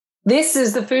This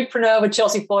is the Foodpreneur with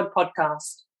Chelsea Ford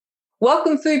podcast.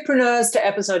 Welcome, Foodpreneurs, to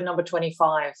episode number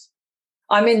 25.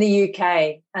 I'm in the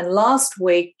UK and last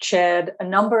week chaired a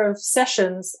number of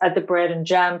sessions at the Bread and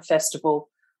Jam Festival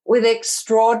with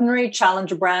extraordinary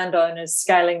challenger brand owners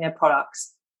scaling their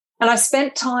products. And I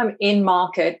spent time in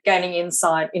market gaining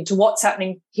insight into what's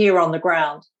happening here on the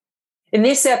ground. In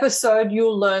this episode,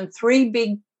 you'll learn 3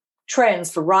 big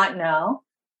trends for right now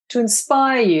to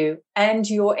inspire you and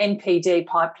your NPD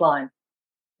pipeline.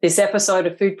 This episode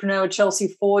of Foodpreneur with Chelsea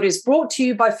Ford is brought to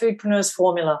you by Foodpreneur's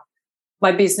Formula,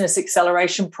 my business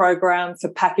acceleration program for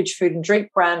packaged food and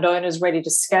drink brand owners ready to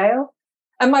scale,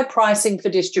 and my pricing for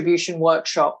distribution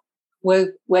workshop,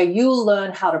 where you'll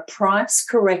learn how to price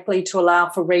correctly to allow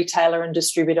for retailer and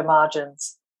distributor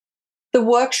margins. The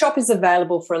workshop is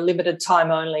available for a limited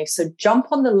time only, so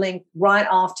jump on the link right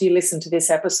after you listen to this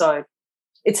episode.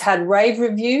 It's had rave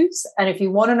reviews, and if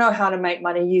you want to know how to make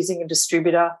money using a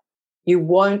distributor, you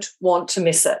won't want to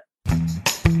miss it.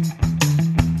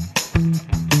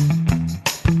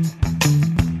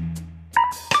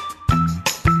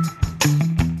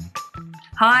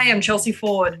 Hi, I'm Chelsea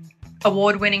Ford,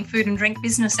 award-winning food and drink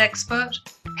business expert,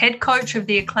 head coach of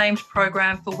the acclaimed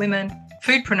program for women,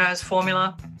 Foodpreneur's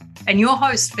Formula, and your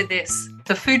host for this,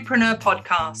 the Foodpreneur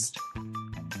podcast.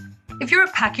 If you're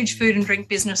a packaged food and drink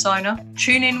business owner,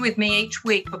 tune in with me each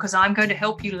week because I'm going to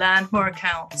help you land more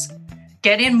accounts,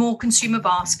 get in more consumer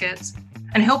baskets,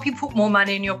 and help you put more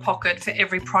money in your pocket for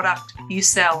every product you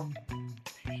sell.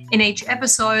 In each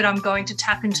episode, I'm going to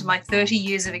tap into my 30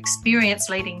 years of experience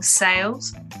leading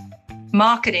sales,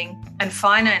 marketing, and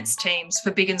finance teams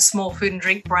for big and small food and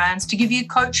drink brands to give you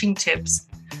coaching tips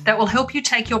that will help you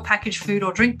take your packaged food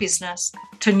or drink business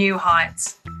to new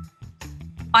heights.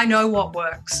 I know what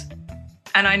works.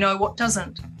 And I know what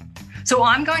doesn't. So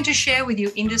I'm going to share with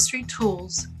you industry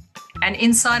tools and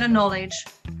insider knowledge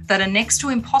that are next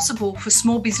to impossible for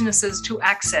small businesses to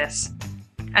access.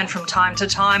 And from time to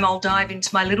time, I'll dive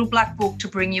into my little black book to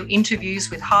bring you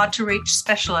interviews with hard-to-reach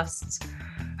specialists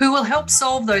who will help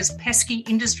solve those pesky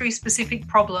industry-specific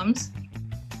problems,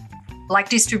 like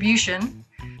distribution,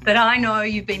 that I know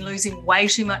you've been losing way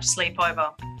too much sleep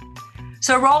over.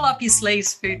 So roll up your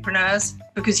sleeves, foodpreneurs,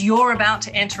 because you're about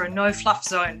to enter a no-fluff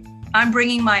zone. I'm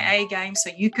bringing my A game so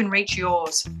you can reach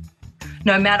yours.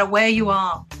 No matter where you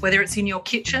are, whether it's in your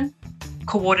kitchen,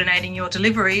 coordinating your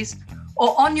deliveries,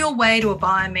 or on your way to a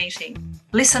buyer meeting,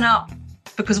 listen up,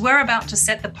 because we're about to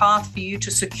set the path for you to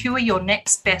secure your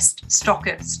next best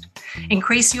stockist,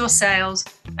 increase your sales,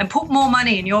 and put more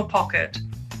money in your pocket.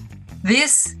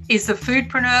 This is the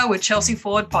Foodpreneur with Chelsea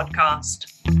Ford podcast.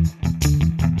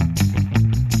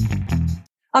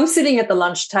 I'm sitting at the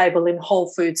lunch table in Whole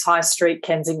Foods High Street,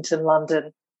 Kensington,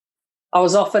 London. I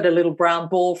was offered a little brown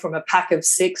ball from a pack of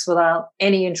 6 without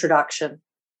any introduction.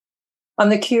 I'm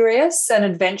the curious and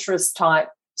adventurous type,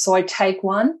 so I take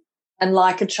one and,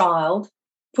 like a child,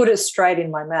 put it straight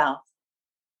in my mouth.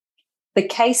 The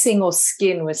casing or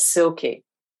skin was silky.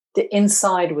 The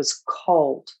inside was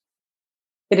cold.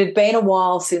 It had been a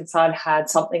while since I'd had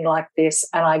something like this,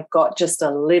 and I got just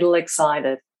a little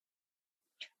excited.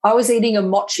 I was eating a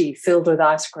mochi filled with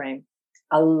ice cream.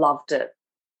 I loved it.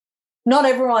 Not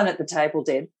everyone at the table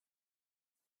did.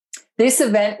 This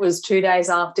event was 2 days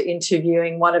after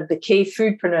interviewing one of the key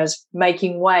foodpreneurs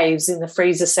making waves in the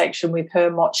freezer section with her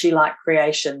mochi-like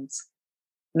creations.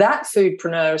 That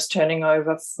foodpreneur is turning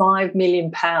over £5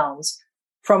 million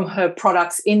from her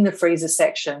products in the freezer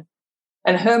section,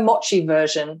 and her mochi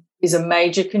version is a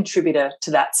major contributor to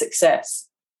that success.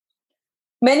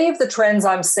 Many of the trends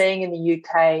I'm seeing in the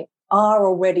UK are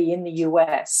already in the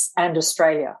US and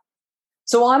Australia.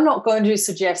 So I'm not going to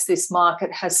suggest this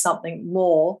market has something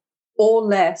more or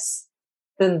less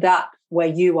than that where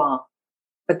you are,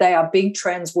 but they are big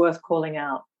trends worth calling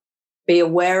out. Be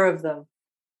aware of them,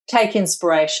 take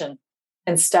inspiration,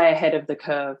 and stay ahead of the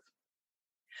curve.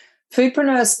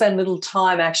 Foodpreneurs spend little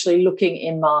time actually looking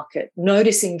in market,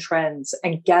 noticing trends,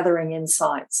 and gathering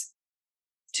insights.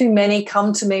 Too many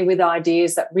come to me with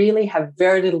ideas that really have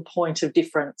very little point of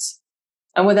difference.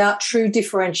 And without true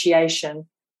differentiation,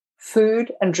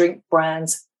 food and drink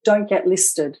brands don't get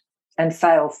listed and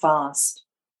fail fast.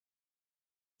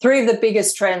 3 of the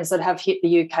biggest trends that have hit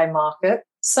the UK market,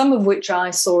 some of which I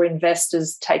saw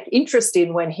investors take interest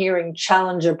in when hearing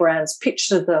challenger brands pitch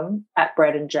to them at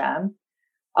Bread and Jam,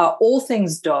 are all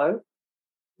things dough,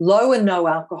 low and no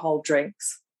alcohol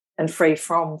drinks, and free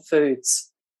from foods.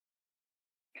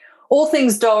 All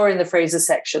things dough are in the freezer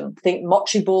section. Think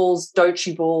mochi balls,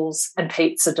 dochi balls, and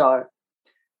pizza dough.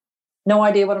 No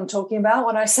idea what I'm talking about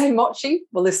when I say mochi?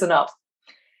 Well, listen up.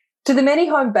 To the many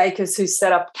home bakers who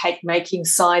set up cake-making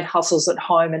side hustles at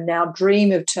home and now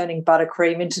dream of turning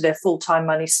buttercream into their full-time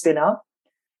money spinner,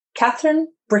 Catherine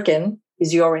Bricken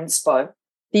is your inspo.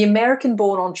 The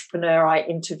American-born entrepreneur I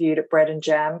interviewed at Bread and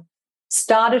Jam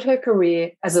started her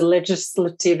career as a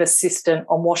legislative assistant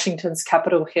on Washington's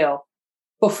Capitol Hill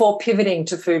before pivoting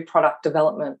to food product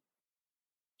development.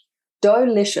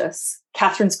 Doughlicious,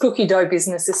 Catherine's cookie dough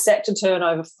business, is set to turn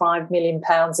over £5 million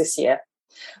this year,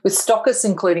 with stockists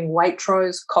including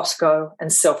Waitrose, Costco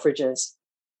and Selfridges.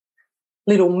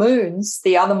 Little Moons,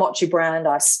 the other mochi brand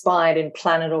I spied in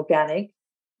Planet Organic,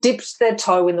 dipped their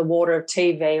toe in the water of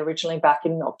TV originally back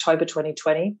in October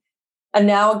 2020, and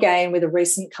now again with a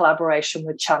recent collaboration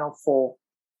with Channel 4.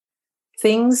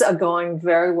 Things are going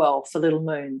very well for Little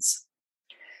Moons.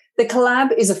 The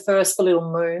collab is a first for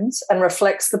Little Moons and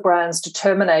reflects the brand's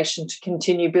determination to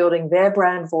continue building their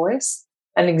brand voice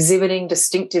and exhibiting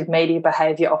distinctive media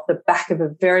behaviour off the back of a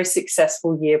very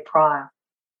successful year prior.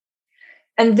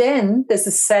 And then there's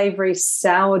a savoury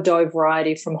sourdough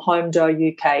variety from Home Dough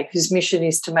UK, whose mission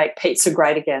is to make pizza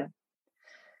great again.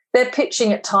 They're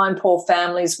pitching at time-poor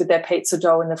families with their pizza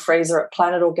dough in the freezer at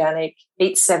Planet Organic,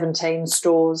 Eat 17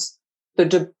 stores, the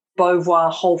De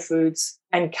Beauvoir Whole Foods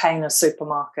and Cana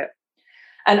supermarket.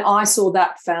 And I saw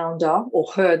that founder,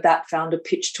 or heard that founder,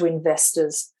 pitch to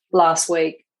investors last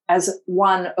week as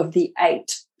one of the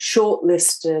 8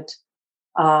 shortlisted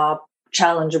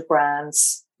challenger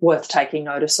brands worth taking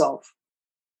notice of.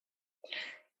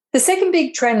 The second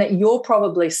big trend that you're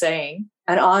probably seeing,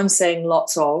 and I'm seeing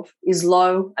lots of, is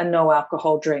low and no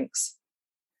alcohol drinks.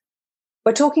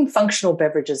 We're talking functional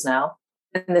beverages now,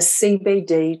 and the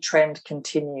CBD trend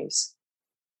continues.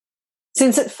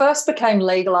 Since it first became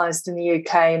legalised in the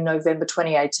UK in November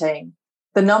 2018,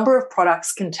 the number of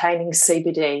products containing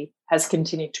CBD has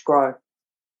continued to grow.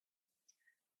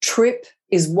 Trip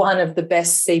is one of the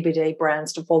best CBD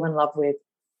brands to fall in love with,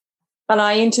 and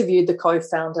I interviewed the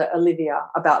co-founder, Olivia,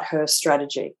 about her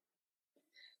strategy.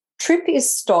 Trip is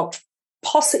stocked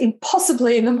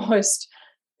possibly in the most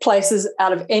places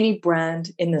out of any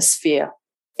brand in the sphere.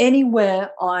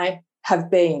 Anywhere I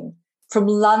have been, from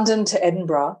London to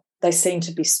Edinburgh, they seem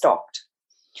to be stocked.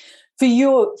 For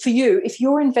you, if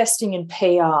you're investing in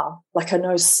PR, like I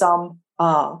know some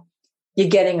are, you're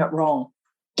getting it wrong.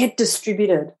 Get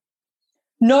distributed.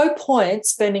 No point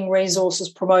spending resources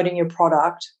promoting your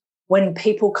product when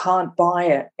people can't buy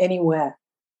it anywhere.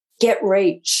 Get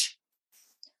reach.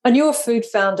 I knew a food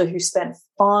founder who spent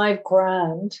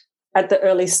 $5,000 at the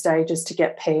early stages to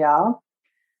get PR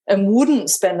and wouldn't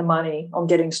spend the money on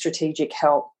getting strategic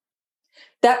help.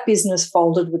 That business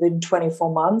folded within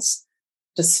 24 months,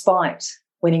 despite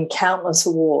winning countless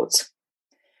awards.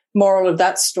 Moral of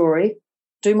that story,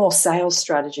 do more sales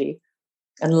strategy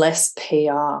and less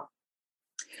PR.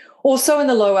 Also in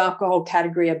the low alcohol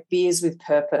category are beers with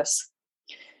purpose.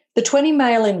 The 20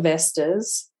 male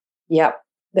investors, there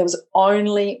was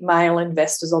only male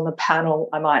investors on the panel,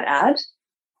 I might add,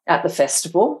 at the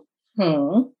festival.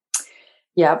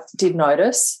 Did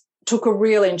notice. Took a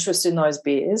real interest in those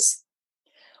beers.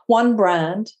 One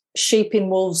brand, Sheep in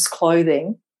Wolf's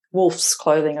Clothing,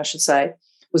 I should say,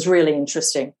 was really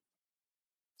interesting.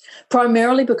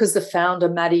 Primarily because the founder,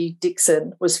 Maddie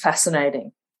Dixon, was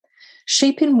fascinating.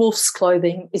 Sheep in Wolf's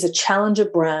Clothing is a challenger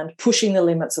brand pushing the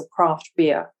limits of craft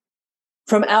beer,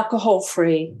 from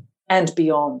alcohol-free and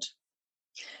beyond.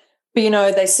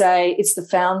 But, they say it's the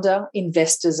founder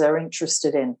investors are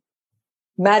interested in.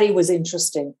 Maddie was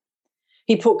interesting.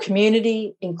 He put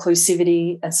community,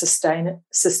 inclusivity and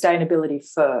sustainability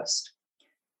first.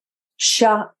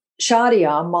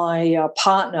 Shadia, my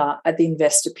partner at the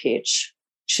investor pitch,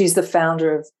 she's the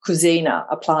founder of Cuisina,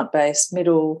 a plant-based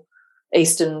Middle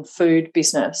Eastern food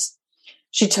business.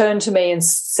 She turned to me and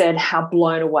said how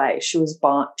blown away she was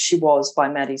by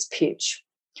Maddie's pitch.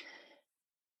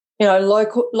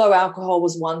 Low alcohol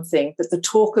was one thing, but the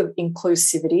talk of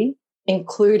inclusivity,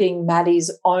 including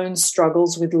Maddie's own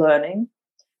struggles with learning,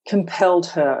 compelled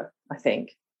her, I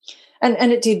think. And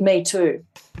it did me too.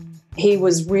 He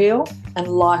was real and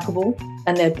likeable,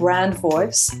 and their brand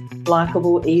voice,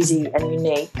 likeable, easy and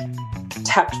unique,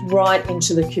 tapped right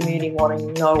into the community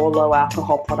wanting no or low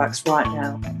alcohol products right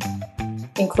now,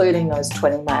 including those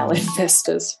 20 male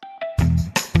investors.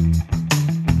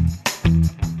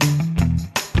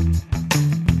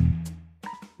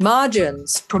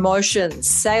 Margins, promotions,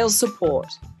 sales support,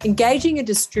 engaging a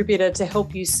distributor to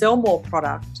help you sell more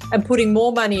product and putting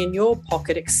more money in your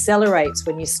pocket accelerates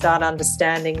when you start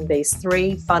understanding these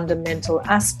 3 fundamental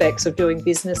aspects of doing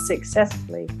business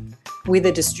successfully with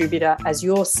a distributor as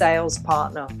your sales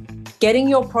partner. Getting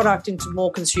your product into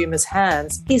more consumers'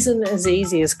 hands isn't as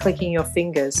easy as clicking your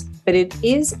fingers, but it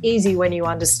is easy when you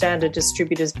understand a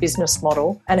distributor's business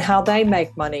model and how they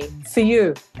make money for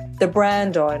you, the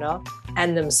brand owner,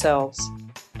 and themselves.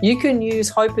 You can use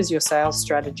hope as your sales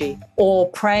strategy or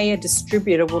pray a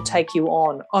distributor will take you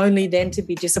on, only then to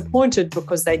be disappointed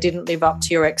because they didn't live up to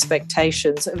your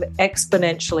expectations of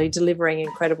exponentially delivering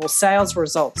incredible sales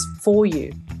results for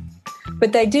you.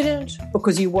 But they didn't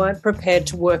because you weren't prepared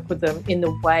to work with them in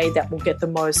the way that will get the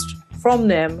most from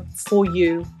them for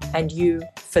you and you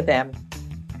for them.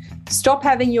 Stop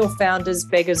having your founders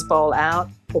beggars bowl out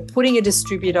or putting a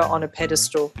distributor on a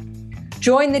pedestal.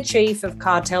 Join the chief of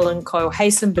Cartel & Co,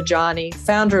 Hasan Bajani,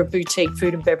 founder of Boutique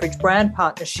Food and Beverage Brand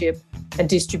Partnership and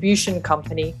Distribution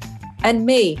Company, and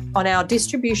me on our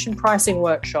distribution pricing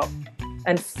workshop,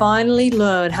 and finally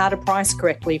learn how to price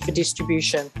correctly for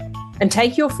distribution. And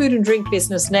take your food and drink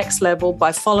business next level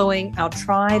by following our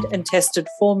tried and tested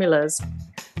formulas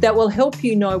that will help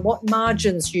you know what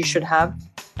margins you should have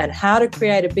and how to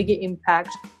create a bigger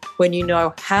impact when you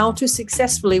know how to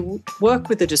successfully work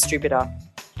with a distributor.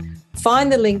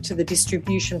 Find the link to the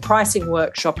distribution pricing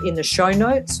workshop in the show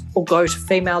notes or go to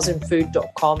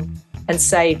femalesinfood.com and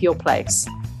save your place.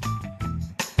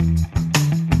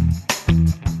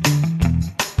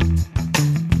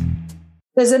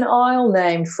 There's an aisle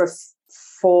named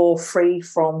for free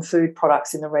from food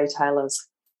products in the retailers,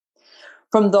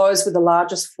 from those with the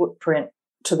largest footprint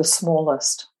to the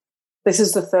smallest. This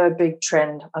is the third big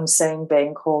trend I'm seeing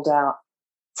being called out.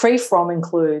 Free from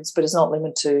includes, but is not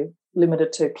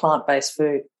limited to plant-based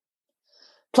food.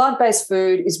 Plant-based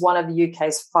food is one of the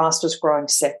UK's fastest growing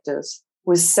sectors,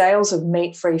 with sales of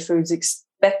meat-free foods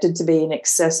expected to be in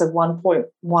excess of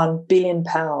 £1.1 billion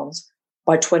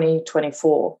by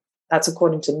 2024. That's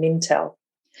according to Mintel.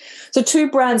 So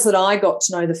two brands that I got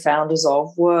to know the founders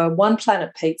of were One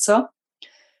Planet Pizza,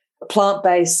 a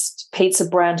plant-based pizza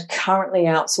brand currently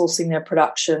outsourcing their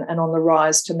production and on the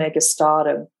rise to mega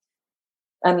stardom.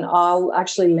 And I'll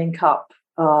actually link up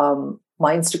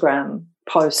my Instagram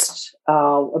post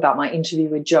about my interview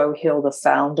with Joe Hill, the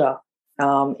founder,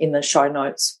 in the show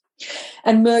notes.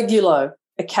 And Mergulo,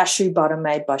 a cashew butter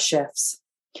made by chefs.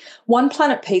 One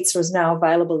Planet Pizza is now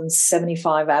available in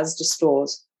 75 Asda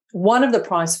stores, one of the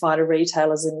price fighter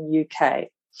retailers in the UK.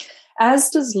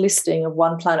 Asda's listing of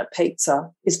One Planet Pizza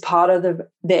is part of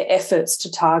their efforts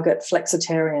to target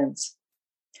flexitarians.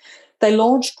 They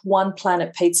launched One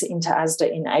Planet Pizza into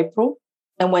Asda in April,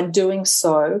 and when doing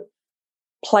so,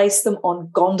 placed them on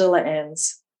gondola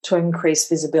ends to increase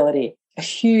visibility. A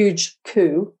huge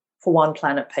coup for One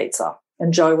Planet Pizza,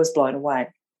 and Joe was blown away.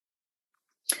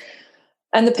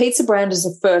 And the pizza brand is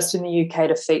the first in the UK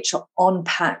to feature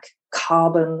on-pack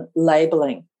carbon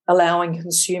labelling, allowing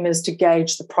consumers to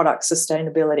gauge the product's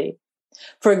sustainability.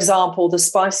 For example, the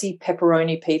spicy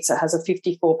pepperoni pizza has a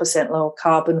 54% lower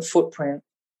carbon footprint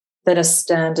than a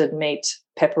standard meat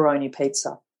pepperoni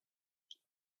pizza.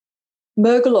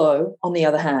 Mergulo, on the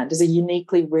other hand, is a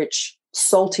uniquely rich,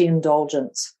 salty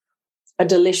indulgence, a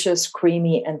delicious,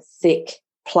 creamy and thick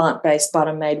plant-based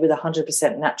butter made with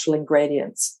 100% natural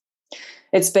ingredients.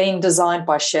 It's been designed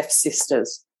by chef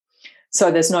sisters, so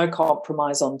there's no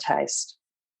compromise on taste.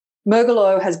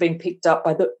 Mergulo has been picked up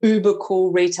by the uber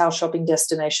cool retail shopping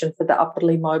destination for the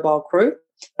upwardly mobile crew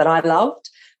that I loved,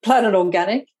 Planet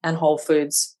Organic and Whole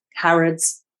Foods,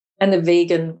 Harrods, and the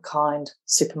Vegan Kind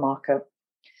supermarket.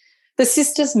 The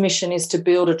sisters' mission is to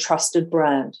build a trusted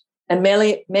brand, and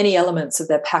many elements of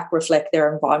their pack reflect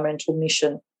their environmental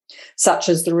mission, such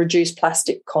as the reduced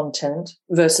plastic content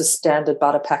versus standard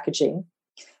butter packaging,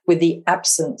 with the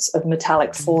absence of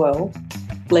metallic foil,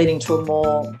 leading to a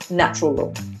more natural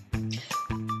look.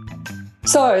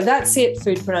 So that's it,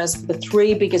 foodpreneurs, for the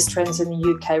three biggest trends in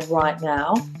the UK right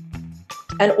now.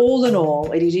 And all in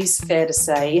all, it is fair to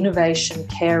say innovation,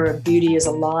 care and beauty is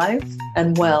alive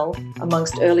and well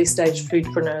amongst early-stage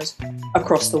foodpreneurs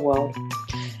across the world.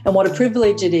 And what a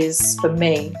privilege it is for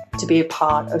me to be a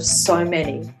part of so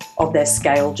many of their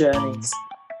scale journeys.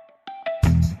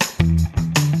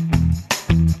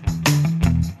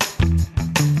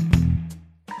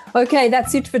 Okay,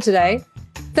 that's it for today.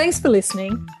 Thanks for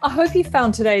listening. I hope you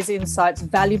found today's insights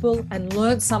valuable and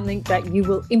learned something that you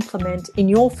will implement in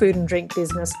your food and drink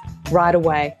business right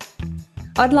away.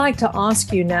 I'd like to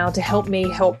ask you now to help me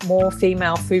help more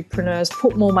female foodpreneurs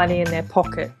put more money in their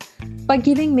pocket by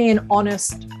giving me an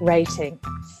honest rating.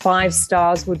 5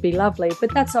 stars would be lovely,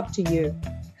 but that's up to you.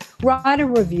 Write a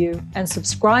review and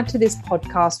subscribe to this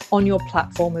podcast on your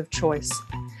platform of choice.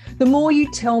 The more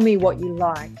you tell me what you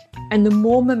like and the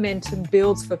more momentum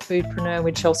builds for Foodpreneur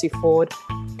with Chelsea Ford,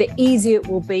 the easier it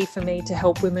will be for me to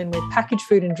help women with packaged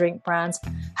food and drink brands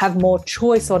have more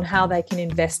choice on how they can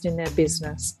invest in their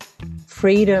business,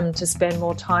 freedom to spend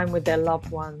more time with their loved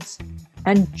ones,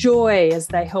 and joy as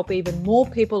they help even more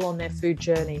people on their food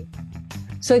journey.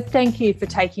 So thank you for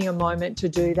taking a moment to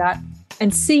do that,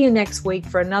 and see you next week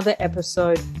for another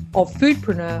episode of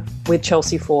Foodpreneur with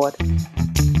Chelsea Ford.